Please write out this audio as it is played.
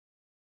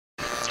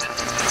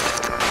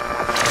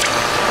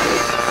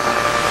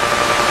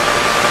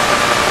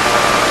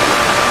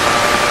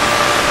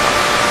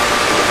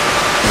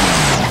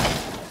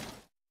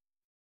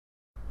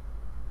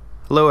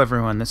Hello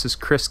everyone, this is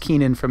Chris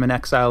Keenan from An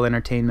Exile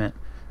Entertainment.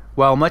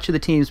 While much of the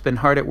team's been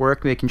hard at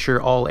work making sure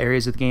all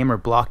areas of the game are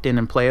blocked in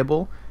and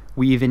playable,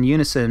 we've in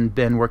unison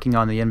been working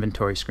on the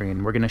inventory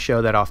screen. We're going to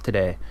show that off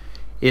today.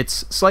 It's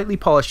slightly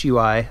polished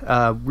UI,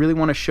 really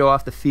want to show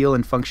off the feel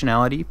and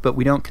functionality, but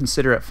we don't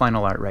consider it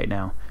final art right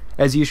now.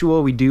 As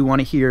usual, we do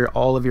want to hear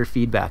all of your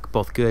feedback,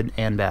 both good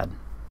and bad.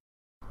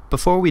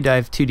 Before we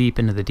dive too deep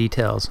into the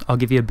details, I'll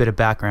give you a bit of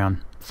background.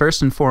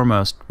 First and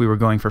foremost, we were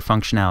going for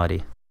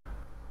functionality.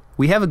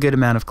 We have a good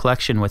amount of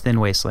collection within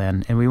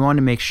Wasteland, and we wanted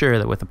to make sure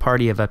that with a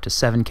party of up to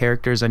 7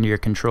 characters under your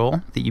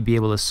control, that you'd be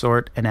able to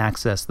sort and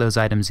access those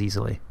items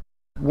easily.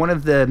 One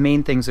of the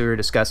main things that we were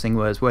discussing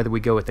was whether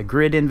we go with a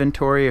grid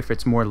inventory or if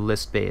it's more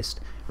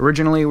list-based.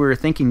 Originally we were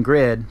thinking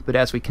grid, but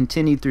as we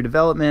continued through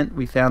development,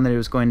 we found that it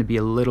was going to be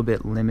a little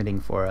bit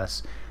limiting for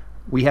us.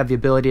 We have the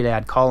ability to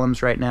add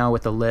columns right now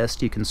with a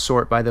list. You can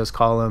sort by those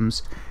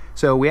columns.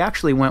 So we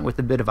actually went with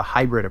a bit of a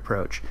hybrid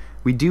approach.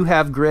 We do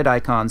have grid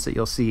icons that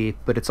you'll see,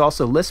 but it's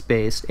also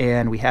list-based,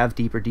 and we have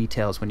deeper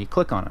details when you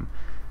click on them.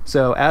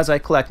 So as I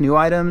collect new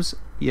items,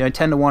 I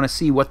tend to want to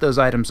see what those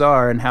items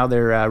are and how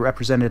they're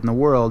represented in the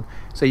world,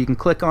 so you can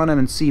click on them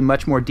and see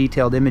much more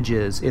detailed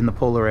images in the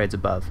Polaroids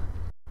above.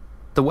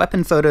 The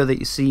weapon photo that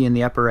you see in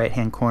the upper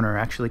right-hand corner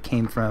actually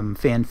came from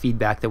fan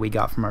feedback that we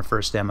got from our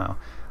first demo.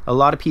 A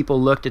lot of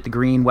people looked at the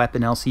green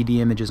weapon LCD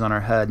images on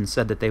our HUD and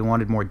said that they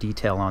wanted more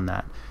detail on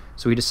that.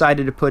 So we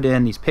decided to put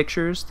in these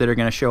pictures that are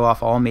going to show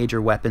off all major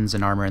weapons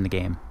and armor in the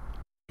game.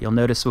 You'll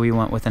notice we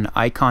went with an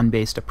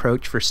icon-based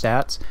approach for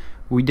stats.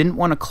 We didn't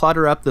want to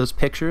clutter up those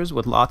pictures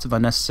with lots of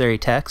unnecessary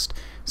text,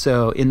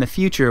 so in the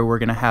future we're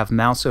going to have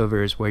mouse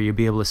overs where you'll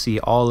be able to see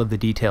all of the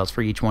details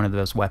for each one of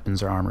those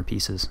weapons or armor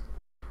pieces.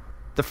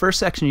 The first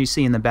section you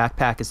see in the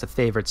backpack is the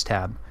Favorites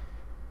tab.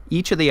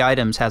 Each of the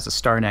items has a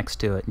star next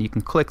to it, and you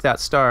can click that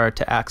star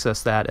to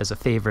access that as a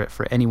favorite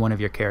for any one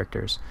of your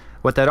characters.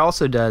 What that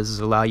also does is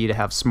allow you to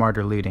have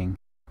smarter looting.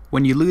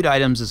 When you loot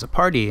items as a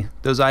party,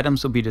 those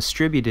items will be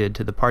distributed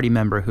to the party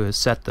member who has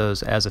set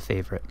those as a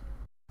favorite.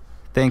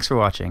 Thanks for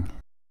watching.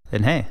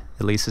 And hey,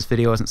 at least this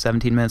video wasn't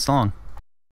 17 minutes long.